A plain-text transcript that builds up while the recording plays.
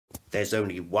There's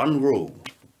only one rule.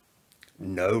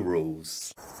 No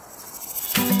rules.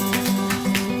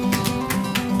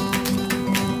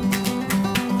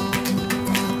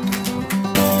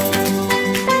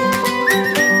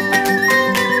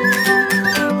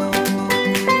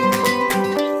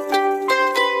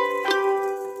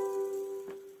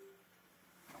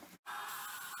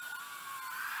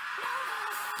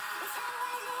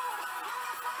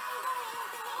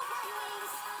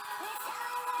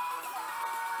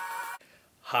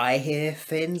 Hi here,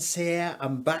 Finns here.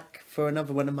 I'm back for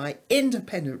another one of my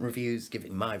independent reviews,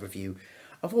 giving my review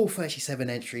of all 37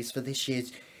 entries for this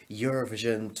year's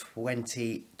Eurovision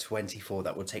 2024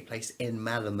 that will take place in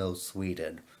Malmö,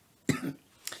 Sweden.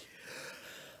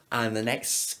 And the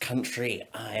next country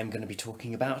I am going to be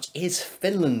talking about is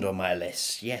Finland on my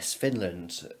list. Yes,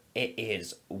 Finland. It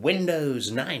is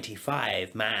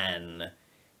Windows95man,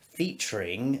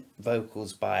 featuring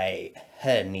vocals by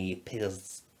Henny Pen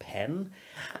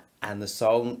and the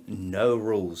song No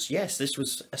Rules. Yes, this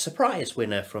was a surprise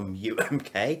winner from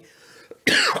UMK.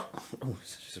 Oh,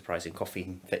 surprising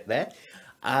coffee fit there.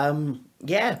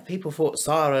 Yeah, people thought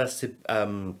Sarah was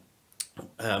going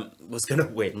to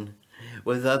win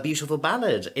with a beautiful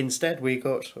ballad. Instead, we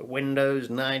got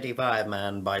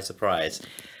Windows95man by surprise.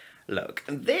 Look,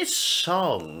 this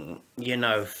song, you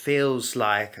know, feels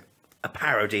like a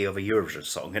parody of a Eurovision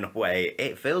song in a way.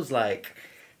 It feels like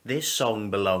this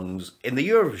song belongs in the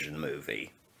Eurovision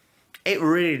movie. It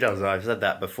really does. I've said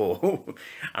that before.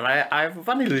 And I've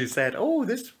funnily said, oh,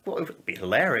 this would be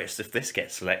hilarious if this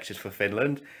gets selected for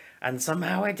Finland. And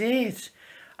somehow I did.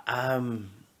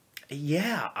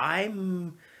 Yeah,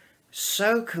 I'm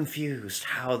so confused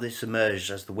how this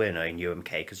emerged as the winner in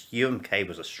UMK, because UMK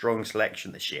was a strong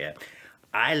selection this year.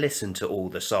 I listened to all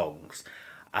the songs.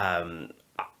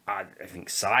 I think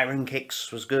Siren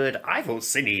Kicks was good. I thought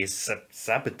Cindy's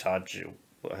Sabotage,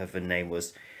 whatever her name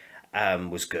was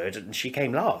good, and she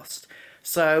came last.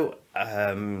 So,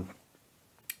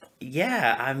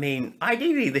 yeah, I mean,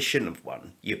 ideally this shouldn't have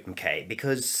won UMK,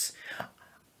 because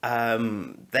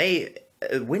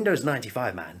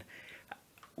Windows95man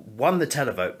won the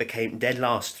televote, became dead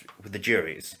last with the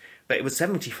juries, but it was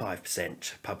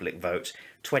 75% public vote,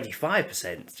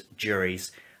 25%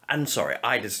 juries. And sorry,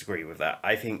 I disagree with that.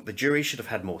 I think the jury should have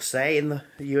had more say in the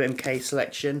UMK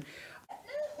selection.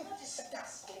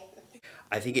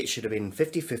 I think it should have been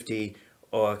 50-50,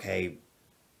 or okay,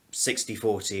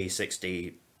 60-40,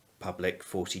 60 public,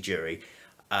 40 jury.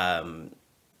 I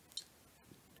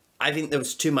think there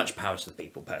was too much power to the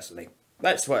people, personally.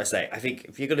 That's what I say. I think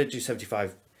if you're going to do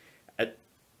 75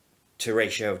 to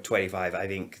ratio of 25, I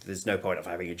think there's no point of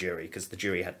having a jury, because the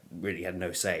jury really had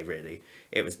no say, really.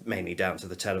 It was mainly down to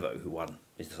the televote who won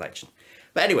his selection.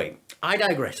 But anyway, I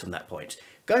digress on that point.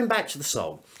 Going back to the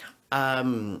song,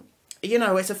 you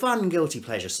know, it's a fun guilty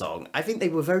pleasure song. I think they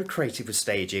were very creative with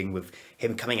staging, with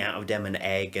him coming out of Dem and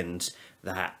Egg and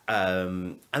that,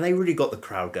 and they really got the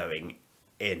crowd going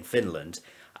in Finland.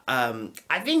 I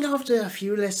think after a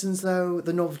few listens, though,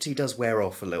 the novelty does wear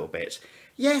off a little bit.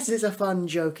 Yes, it's a fun,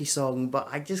 jokey song, but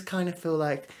I just kind of feel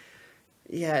like,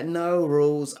 yeah, no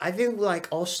rules. I think, like,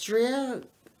 Austria,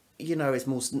 you know, is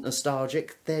more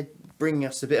nostalgic. They're bringing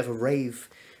us a bit of a rave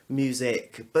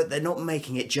music, but they're not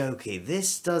making it jokey.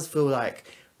 This does feel like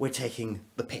we're taking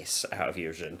the piss out of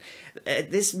Eurovision.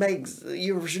 This makes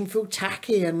Eurovision feel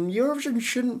tacky, and Eurovision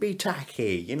shouldn't be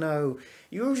tacky, you know.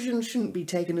 Eurovision shouldn't be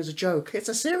taken as a joke. It's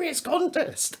a serious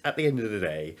contest at the end of the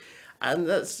day. And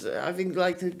that's, I think,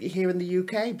 like here in the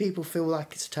UK, people feel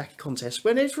like it's a tacky contest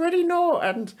when it's really not.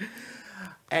 And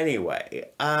anyway,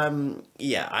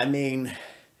 yeah, I mean,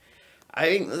 I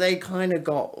think they kind of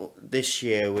got this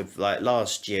year with, like,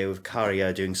 last year with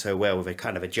Karja doing so well with a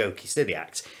kind of a jokey, silly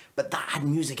act. But that had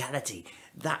musicality,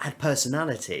 that had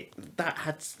personality, that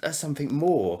had something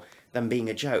more than being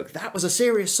a joke. That was a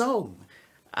serious song.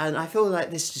 And I feel like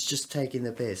this is just taking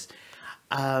the piss.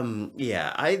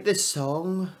 Yeah, this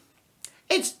song,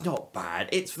 it's not bad.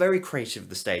 It's very creative,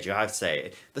 the staging, I'd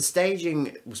say. The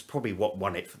staging was probably what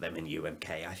won it for them in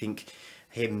UMK. I think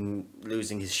him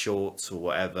losing his shorts or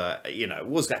whatever, you know,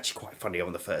 was actually quite funny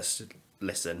on the first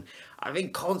listen. I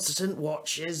think constant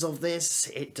watches of this,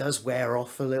 it does wear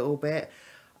off a little bit.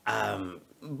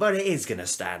 But it is going to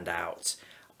stand out.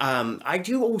 I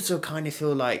do also kind of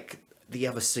feel like the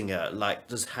other singer, like,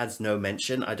 just has no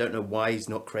mention. I don't know why he's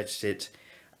not credited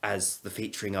as the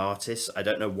featuring artist. I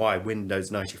don't know why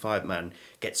Windows95man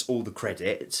gets all the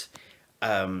credit.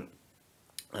 I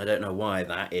don't know why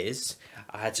that is.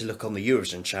 I had to look on the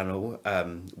Eurovision channel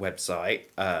website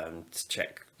to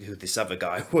check who this other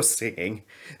guy was singing,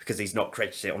 because he's not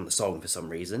credited on the song for some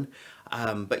reason.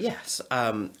 But yes,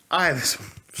 I have some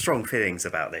strong feelings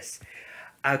about this.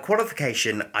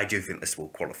 Qualification, I do think this will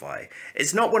qualify.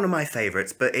 It's not one of my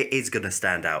favourites, but it is going to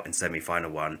stand out in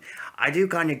semi-final one. I do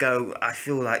kind of go, I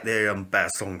feel like there are better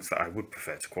songs that I would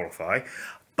prefer to qualify,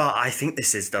 but I think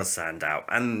does stand out.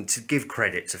 And to give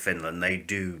credit to Finland, they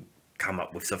do come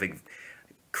up with something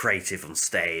creative on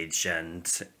stage, and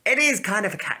it is kind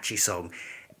of a catchy song,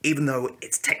 even though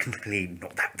it's technically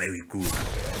not that very good.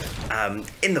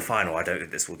 In the final, I don't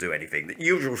think this will do anything. The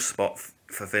usual spot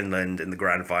for Finland in the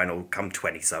grand final, come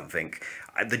 20-something.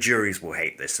 The juries will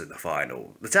hate this in the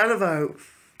final. The televote,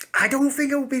 I don't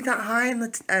think it will be that high in the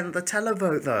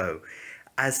televote, though,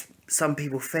 as some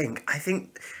people think. I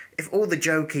think if all the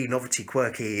jokey, novelty,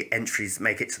 quirky entries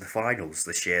make it to the finals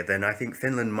this year, then I think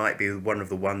Finland might be one of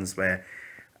the ones where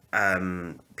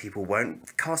people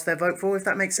won't cast their vote for, if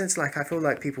that makes sense. Like, I feel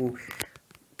like people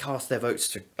cast their votes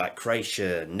to, like,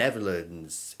 Croatia,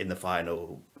 Netherlands in the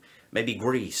final, maybe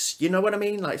Greece, you know what I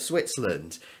mean? Like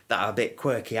Switzerland, that are a bit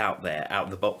quirky out there, out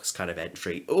of the box kind of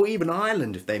entry, or even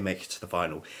Ireland if they make it to the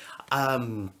final.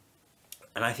 And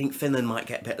I think Finland might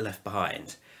get a bit left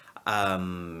behind.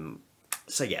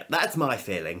 So yeah, that's my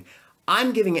feeling.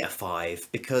 I'm giving it a 5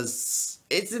 because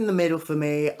it's in the middle for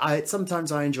me.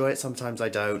 Sometimes I enjoy it, sometimes I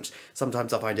don't.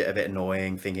 Sometimes I find it a bit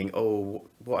annoying, thinking, oh,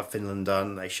 what have Finland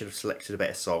done? They should have selected a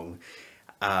better song.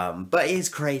 But it is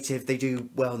creative, they do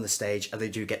well on the stage, and they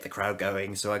do get the crowd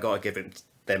going, so I gotta give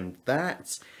them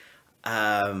that.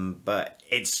 But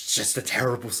it's just a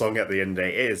terrible song at the end of the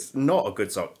day. It is not a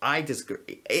good song. I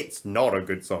disagree. It's not a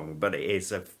good song, but it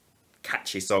is a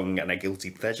catchy song and a guilty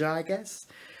pleasure, I guess.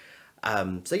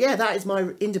 So yeah, that is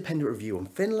my independent review on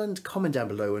Finland. Comment down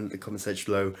below in the comment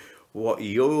section below what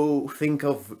you think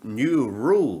of new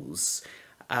rules.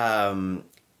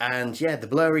 And yeah, the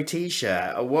blurry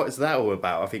t-shirt, what is that all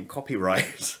about? I think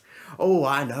copyright. Oh,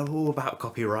 I know all about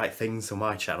copyright things on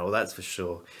my channel, that's for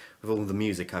sure, with all the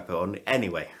music I put on.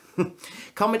 Anyway,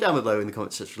 comment down below in the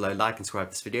comment section below, like and subscribe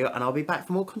this video, and I'll be back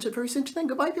for more content very soon. Till then,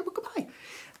 goodbye people, goodbye.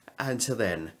 Until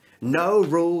then, no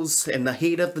rules in the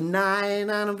heat of the night,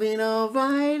 and I'll be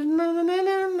alright.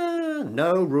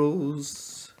 No rules.